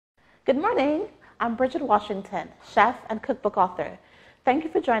Good morning. I'm Bridget Washington, chef and cookbook author. Thank you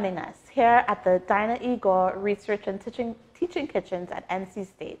for joining us here at the Dinah E. Gore Research and Teaching Kitchens at NC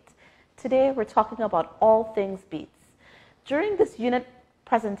State. Today we're talking about all things beets. During this unit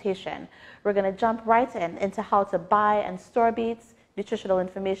presentation, we're going to jump right into how to buy and store beets, nutritional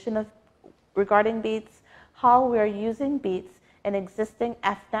information regarding beets, how we're using beets in existing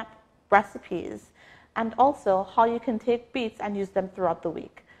FNAP recipes, and also how you can take beets and use them throughout the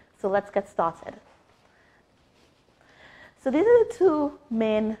week. So let's get started. So these are the two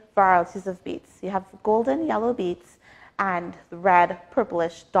main varieties of beets. You have golden yellow beets and red,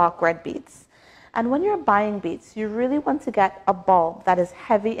 purplish, dark red beets. And when you're buying beets, you really want to get a bulb that is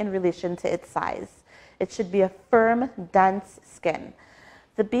heavy in relation to its size. It should be a firm, dense skin.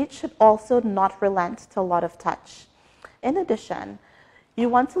 The beet should also not relent to a lot of touch. In addition, you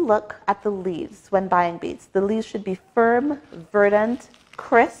want to look at the leaves when buying beets. The leaves should be firm, verdant,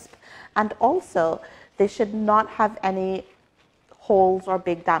 crisp, and also they should not have any holes or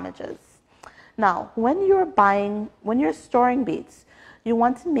big damages. Now, when you're storing beets, you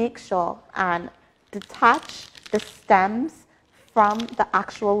want to make sure and detach the stems from the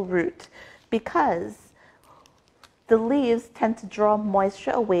actual root, because the leaves tend to draw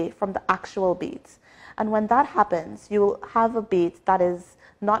moisture away from the actual beets. And when that happens, you will have a beet that is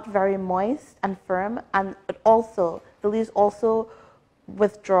not very moist and firm, and the leaves also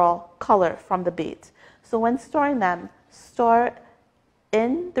withdraw color from the beet. So when storing them, store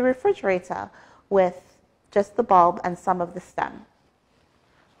in the refrigerator with just the bulb and some of the stem.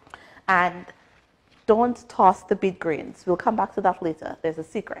 And don't toss the beet greens. We'll come back to that later. There's a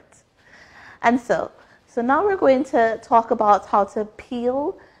secret. And so now we're going to talk about how to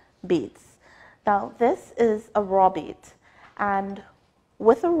peel beets. Now, this is a raw beet, and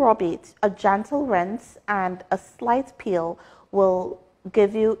with a raw beet, a gentle rinse and a slight peel will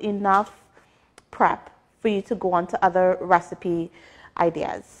give you enough prep for you to go on to other recipe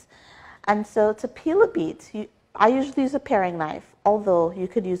ideas. And so to peel a beet, I usually use a paring knife, although you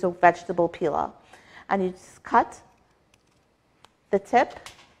could use a vegetable peeler. And you just cut the tip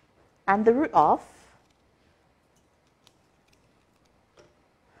and the root off.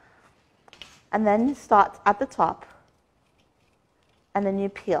 And then you start at the top, and then you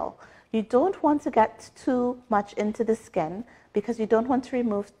peel. You don't want to get too much into the skin because you don't want to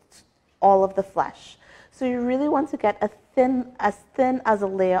remove all of the flesh. So you really want to get as thin as a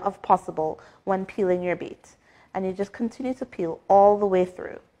layer of possible when peeling your beet. And you just continue to peel all the way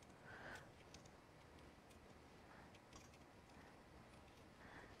through.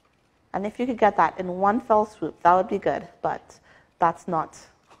 And if you could get that in one fell swoop, that would be good, but that's not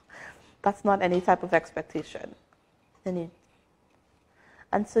any type of expectation.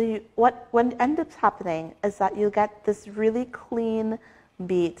 And so what ends up happening is that you get this really clean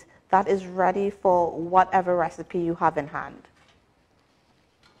beet that is ready for whatever recipe you have in hand.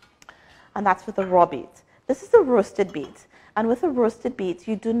 And that's with a raw beet. This is a roasted beet. And with a roasted beet,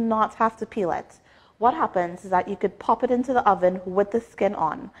 you do not have to peel it. What happens is that you could pop it into the oven with the skin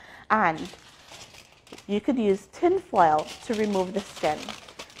on, and you could use tin foil to remove the skin.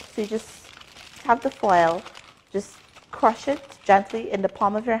 So you just have the foil, just crush it gently in the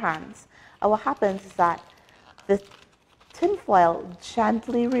palm of your hands. And what happens is that the tin foil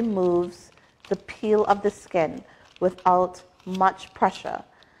gently removes the peel of the skin without much pressure.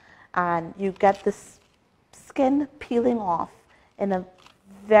 And you get this skin peeling off in a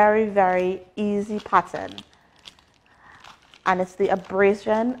very, very easy pattern. And it's the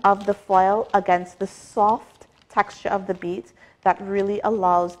abrasion of the foil against the soft texture of the beet that really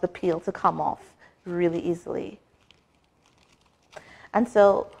allows the peel to come off really easily. And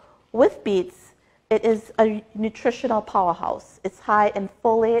so with beets, it is a nutritional powerhouse. It's high in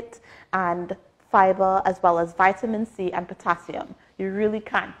folate and fiber, as well as vitamin C and potassium. You really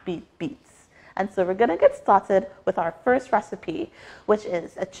can't beat beets. And so we're going to get started with our first recipe, which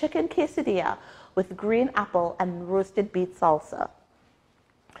is a chicken quesadilla with green apple and roasted beet salsa.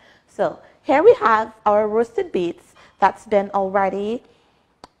 So here we have our roasted beets that's been already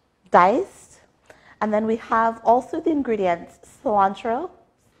diced. And then we have also the ingredients: cilantro,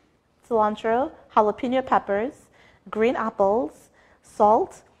 jalapeno peppers, green apples,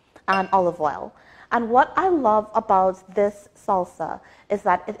 salt, and olive oil. And what I love about this salsa is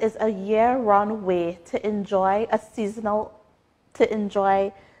that it is a year-round way to enjoy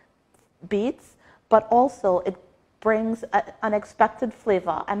beets, but also it brings an unexpected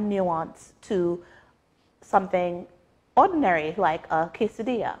flavor and nuance to something ordinary like a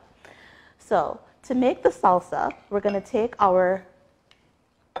quesadilla. So to make the salsa, we're going to take our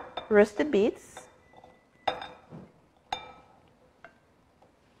roasted beets,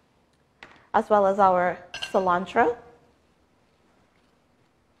 as well as our cilantro.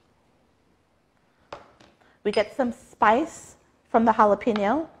 We get some spice from the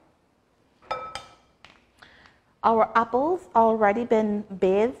jalapeno. Our apples already been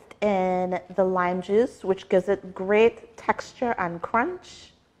bathed in the lime juice, which gives it great texture and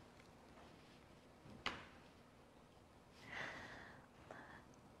crunch.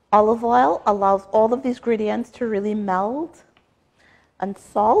 Olive oil allows all of these ingredients to really meld, and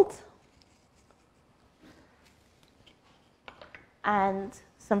salt, and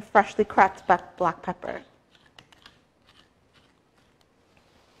some freshly cracked black pepper.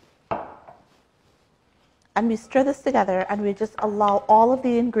 And we stir this together and we just allow all of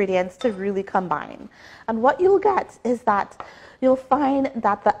the ingredients to really combine. And what you'll get is that you'll find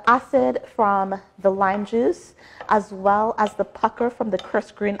that the acid from the lime juice as well as the pucker from the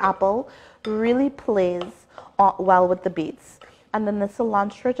crisp green apple really plays well with the beets. And then the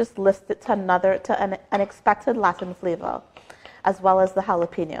cilantro just lifts it to an unexpected Latin flavor, as well as the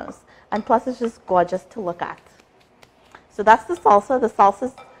jalapenos. And plus it's just gorgeous to look at. So that's the salsa. The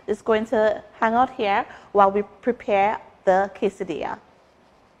salsa is going to hang out here while we prepare the quesadilla.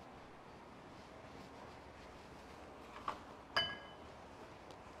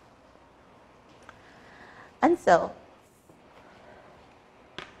 And so,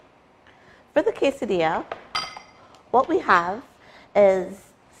 for the quesadilla, what we have is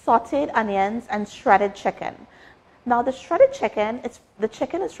sauteed onions and shredded chicken. Now the shredded chicken, the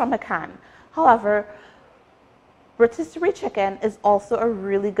chicken is from a can. However, rotisserie chicken is also a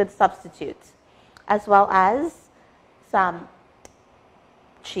really good substitute, as well as some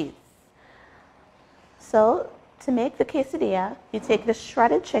cheese. So to make the quesadilla, you take the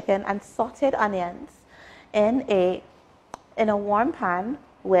shredded chicken and sauteed onions in a warm pan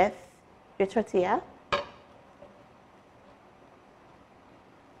with your tortilla.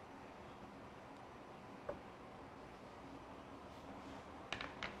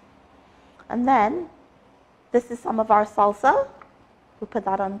 And then this is some of our salsa. We put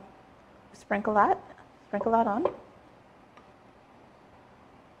that on, sprinkle that on.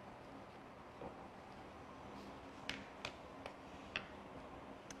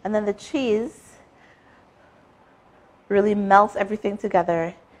 And then the cheese really melts everything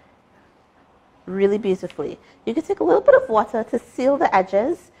together really beautifully. You can take a little bit of water to seal the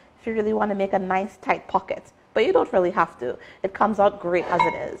edges if you really want to make a nice tight pocket, but you don't really have to. It comes out great as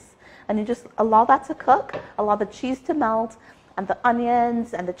it is. And you just allow that to cook, allow the cheese to melt, and the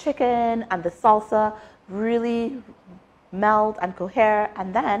onions and the chicken and the salsa really melt and cohere.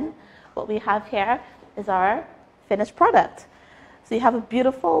 And then what we have here is our finished product. So you have a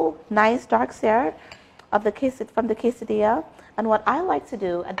beautiful, nice dark sear of from the quesadilla. And what I like to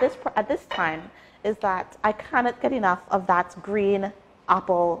do at this time is that I cannot get enough of that green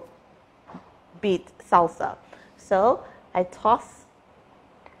apple beet salsa. So I throw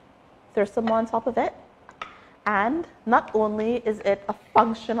some more on top of it. And not only is it a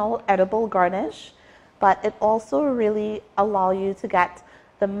functional edible garnish, but it also really allows you to get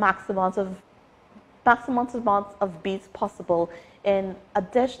the maximum amount of beets possible in a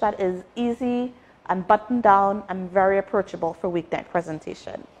dish that is easy and buttoned down and very approachable for weeknight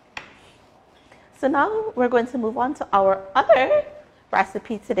presentation. So now we're going to move on to our other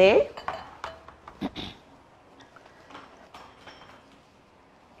recipe today.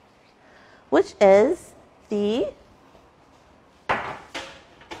 Which is the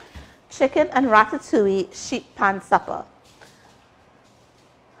chicken and ratatouille sheet pan supper.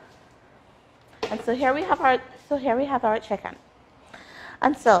 And so here we have our chicken.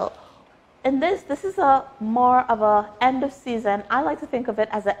 And so in this is more of a end of season. I like to think of it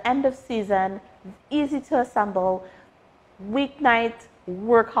as an end of season, easy to assemble weeknight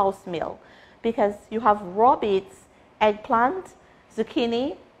workhouse meal, because you have raw beets, eggplant,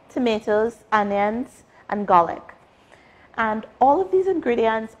 zucchini, tomatoes, onions, and garlic. And all of these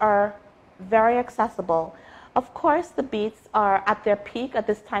ingredients are very accessible. Of course, the beets are at their peak at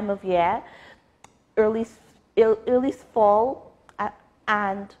this time of year, early fall,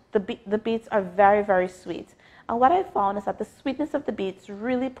 and the beets are very, very sweet. And what I found is that the sweetness of the beets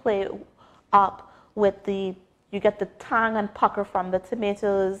really play up with you get the tang and pucker from the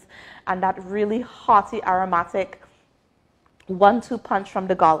tomatoes and that really hearty aromatic 1-2 punch from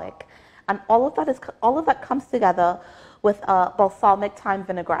the garlic. And all of that comes together with a balsamic thyme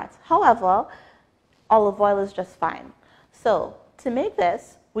vinaigrette. However, olive oil is just fine. So to make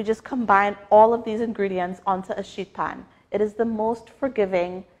this, we just combine all of these ingredients onto a sheet pan. It is the most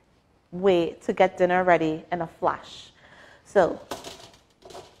forgiving way to get dinner ready in a flash. So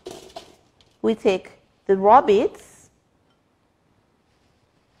we take the raw beets,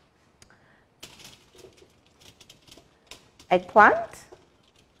 eggplant.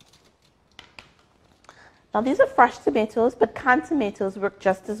 Now these are fresh tomatoes, but canned tomatoes work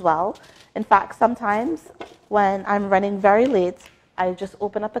just as well. In fact, sometimes when I'm running very late, I just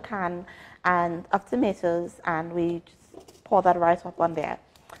open up a can of tomatoes and we just pour that right up on there.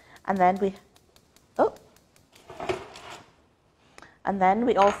 And then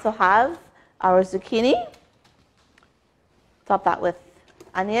we also have our zucchini. Top that with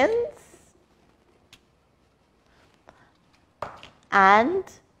onions and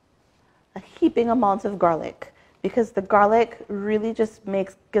a heaping amount of garlic, because the garlic really just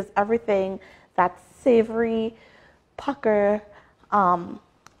gives everything that savory pucker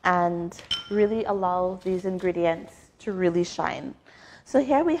and really allow these ingredients to really shine. So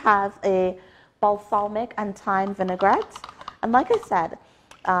here we have a balsamic and thyme vinaigrette, and like I said,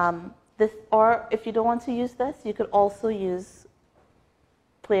 this, or if you don't want to use this, you could also use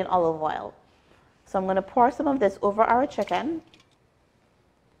plain olive oil. So I'm going to pour some of this over our chicken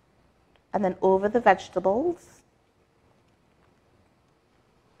and then over the vegetables.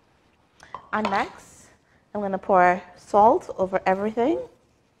 And next, I'm going to pour salt over everything,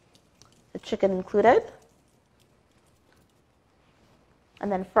 the chicken included,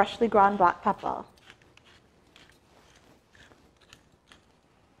 and then freshly ground black pepper.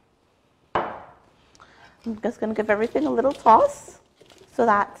 I'm just going to give everything a little toss so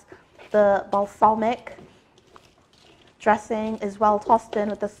that the balsamic dressing is well tossed in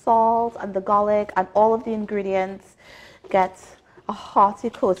with the salt and the garlic, and all of the ingredients get a hearty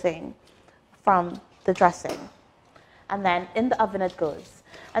coating from the dressing. And then in the oven it goes.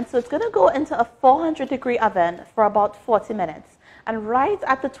 And so it's going to go into a 400-degree oven for about 40 minutes. And right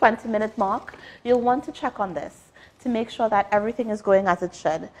at the 20-minute mark, you'll want to check on this to make sure that everything is going as it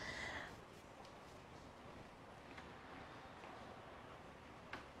should.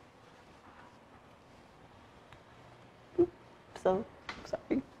 So,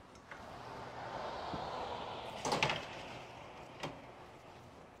 sorry.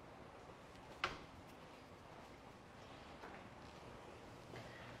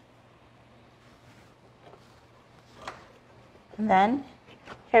 And then,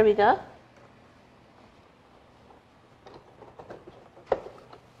 here we go.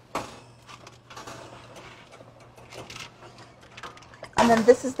 And then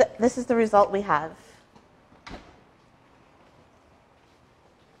this is the result we have.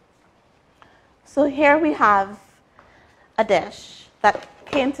 So here we have a dish that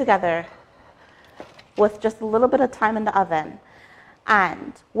came together with just a little bit of time in the oven.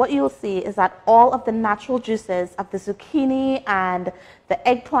 And what you'll see is that all of the natural juices of the zucchini and the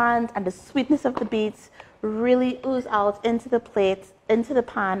eggplant and the sweetness of the beets really ooze out into the plate, into the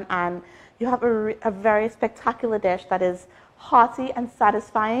pan, and you have a very spectacular dish that is hearty and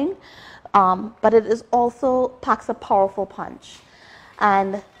satisfying, but it is also packs a powerful punch.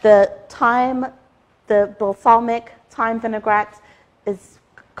 And the balsamic thyme vinaigrette is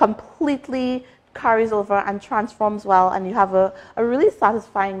completely carries over and transforms well, and you have a really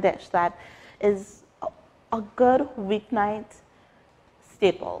satisfying dish that is a good weeknight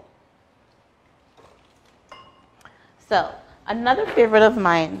staple. So another favorite of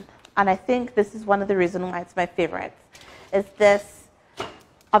mine, and I think this is one of the reasons why it's my favorite, is this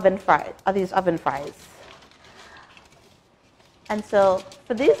oven fry, or these oven fries. And so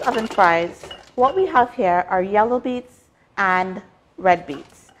for these oven fries, what we have here are yellow beets and red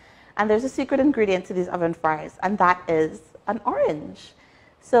beets. And there's a secret ingredient to these oven fries, and that is an orange.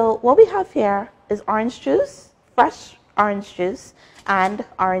 So what we have here is orange juice, fresh orange juice, and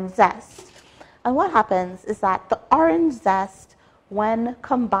orange zest. And what happens is that the orange zest, when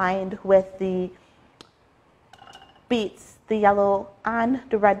combined with the beets, the yellow and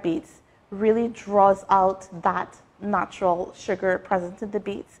the red beets, really draws out that natural sugar present in the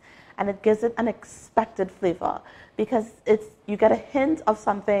beets, and it gives it an expected flavor, because you get a hint of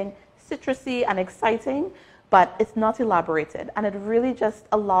something citrusy and exciting, but it's not elaborated, and it really just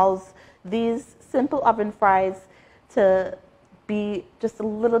allows these simple oven fries to be just a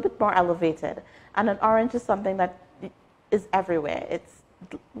little bit more elevated. And an orange is something that is everywhere. It's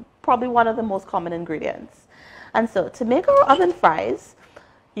probably one of the most common ingredients. And so to make our oven fries,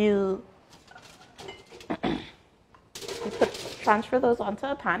 you transfer those onto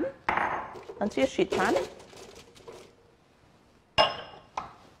a pan, onto your sheet pan.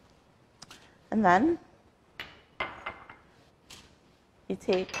 And then you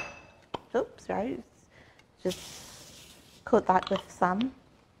take, just coat that with some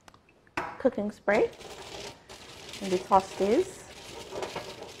cooking spray, and you toss these.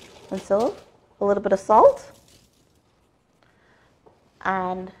 And so a little bit of salt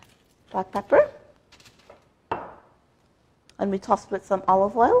and black pepper. and we toss it with some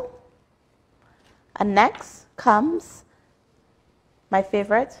olive oil. And next comes my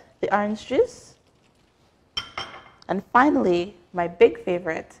favorite, the orange juice. And finally, my big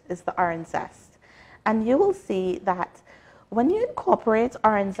favorite is the orange zest. And you will see that when you incorporate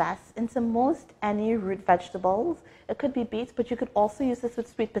orange zest into most any root vegetables, it could be beets, but you could also use this with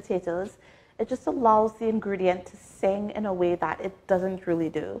sweet potatoes. It just allows the ingredient to sing in a way that it doesn't really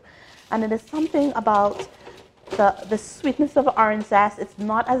do. And it is something about the sweetness of orange zest. It's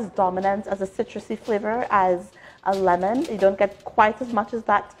not as dominant as a citrusy flavor as a lemon. You don't get quite as much as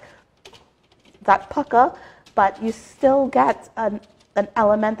that pucker, but you still get an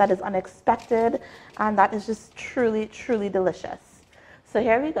element that is unexpected and that is just truly, truly delicious. So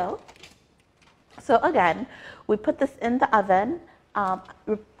here we go. So again, we put this in the oven.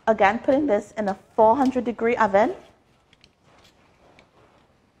 We're again putting this in a 400-degree oven.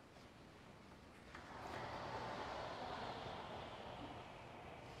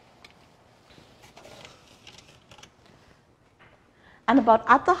 And about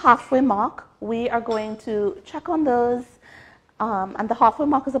at the halfway mark, we are going to check on those. And the halfway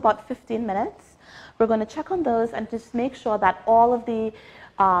mark is about 15 minutes. We're going to check on those and just make sure that all of the,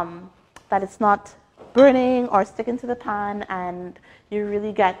 that it's not burning or sticking to the pan, and you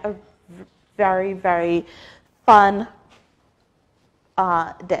really get a very, very fun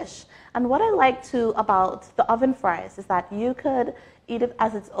dish. And what I like too about the oven fries is that you could eat it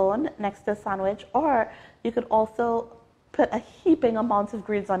as its own next to a sandwich, or you could also put a heaping amount of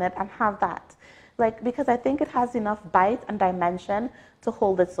greens on it and have that. Because I think it has enough bite and dimension to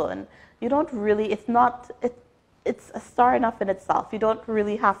hold its own. You don't really, it's a star enough in itself. You don't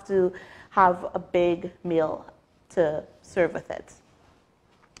really have to have a big meal to serve with it.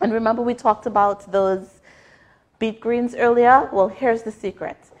 And remember we talked about those beet greens earlier? Well, here's the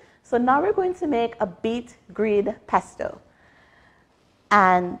secret. So now we're going to make a beet green pesto.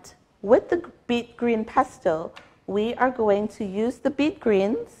 And with the beet green pesto, we are going to use the beet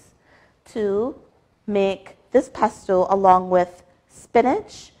greens to make this pesto along with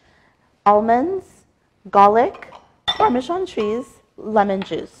spinach, almonds, garlic, Parmesan cheese, lemon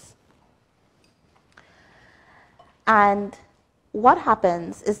juice. And what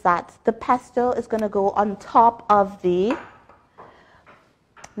happens is that the pesto is going to go on top of the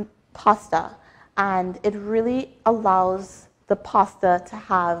pasta, and it really allows the pasta to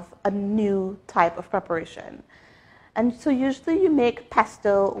have a new type of preparation. And so usually you make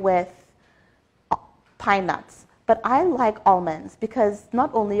pesto with pine nuts, but I like almonds because not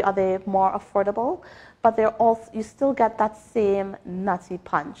only are they more affordable, but they're also, you still get that same nutty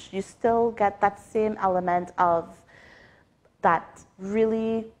punch. You still get that same element of that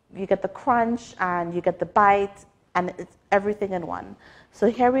really, you get the crunch and you get the bite, and it's everything in one. So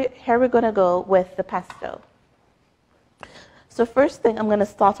here we're going to go with the pesto. So first thing, I'm going to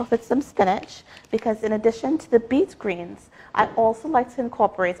start off with some spinach, because in addition to the beet greens, I also like to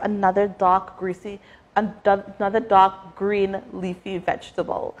incorporate another dark green leafy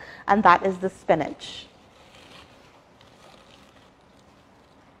vegetable, and that is the spinach.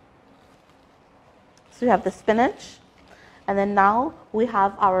 So we have the spinach, and then now we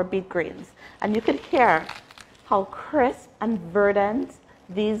have our beet greens. And you can hear how crisp and verdant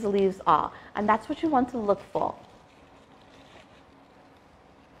these leaves are, and that's what you want to look for.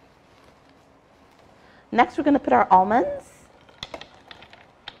 Next, we're going to put our almonds.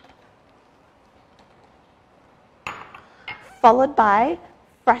 Followed by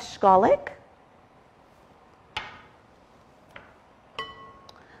fresh garlic,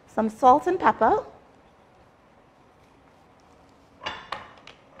 some salt and pepper,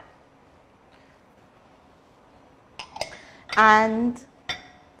 and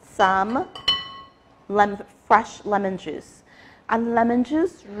some fresh lemon juice. And lemon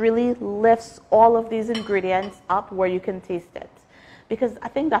juice really lifts all of these ingredients up where you can taste it. Because I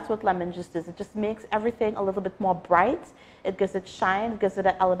think that's what lemon juice does. It just makes everything a little bit more bright. It gives it shine, it gives it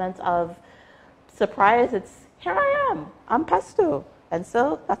an element of surprise. It's, here I am, I'm pesto. And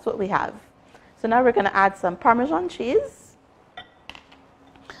so that's what we have. So now we're going to add some Parmesan cheese.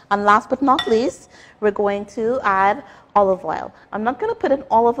 And last but not least, we're going to add olive oil. I'm not going to put in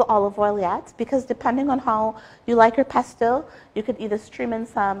all of the olive oil yet, because depending on how you like your pesto, you could either stream in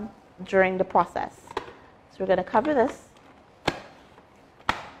some during the process. So we're going to cover this.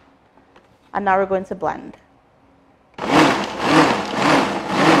 And now we're going to blend.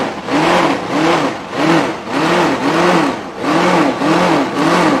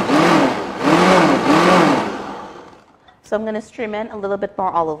 So I'm going to stream in a little bit more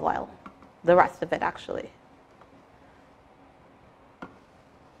olive oil, the rest of it actually.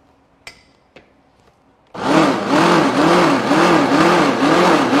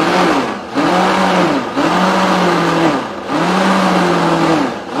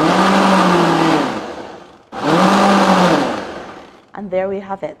 And there we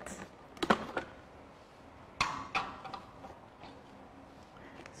have it.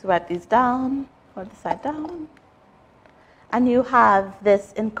 So wet these down, or the side down. And you have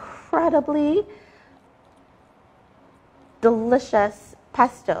this incredibly delicious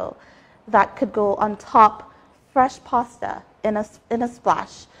pesto that could go on top fresh pasta in a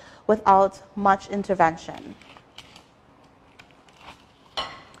splash without much intervention.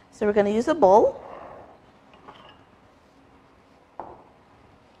 So we're going to use a bowl.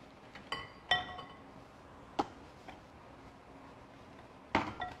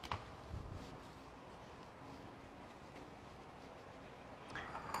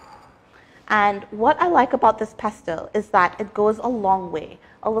 And what I like about this pesto is that it goes a long way.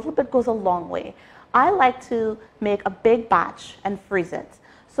 A little bit goes a long way. I like to make a big batch and freeze it.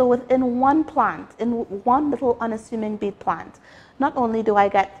 So within one plant, in one little unassuming beet plant, not only do I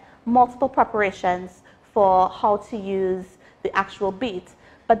get multiple preparations for how to use the actual beet,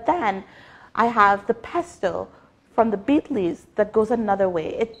 but then I have the pesto from the beet leaves that goes another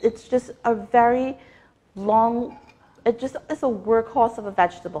way. It's just a very long, it's a workhorse of a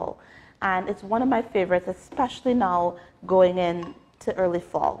vegetable. And it's one of my favorites, especially now going into early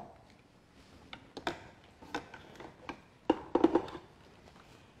fall.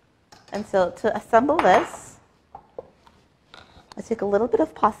 And so to assemble this, I take a little bit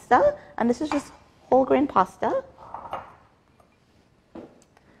of pasta, and this is just whole grain pasta.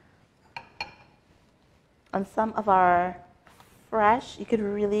 And some of our fresh, you could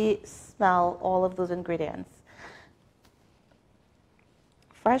really smell all of those ingredients.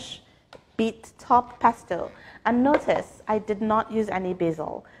 Fresh beet top pesto. And notice I did not use any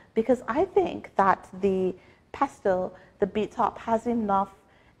basil because I think that the pesto, the beet top, has enough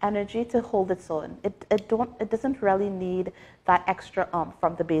energy to hold its own. It doesn't really need that extra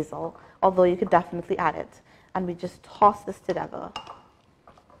from the basil, although you could definitely add it. And we just toss this together.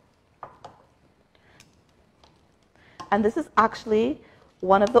 And this is actually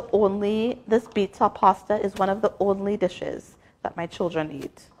one of the only, this beet top pasta is one of the only dishes that my children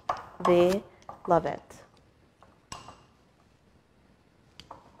eat. They love it.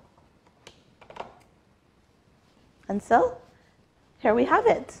 And so, here we have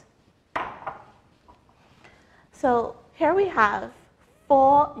it. So, here we have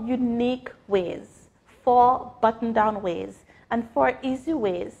 4 unique ways, 4 button-down ways, and 4 easy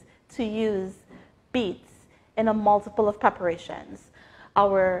ways to use beets in a multiple of preparations.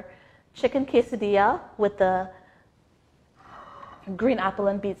 Our chicken quesadilla with the green apple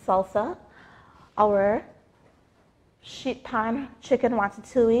and beet salsa, our sheet pan chicken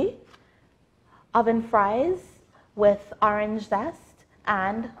ratatouille, oven fries with orange zest,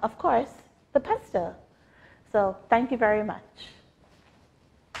 and of course, the pesto. So thank you very much.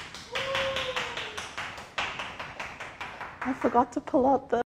 I forgot to pull out the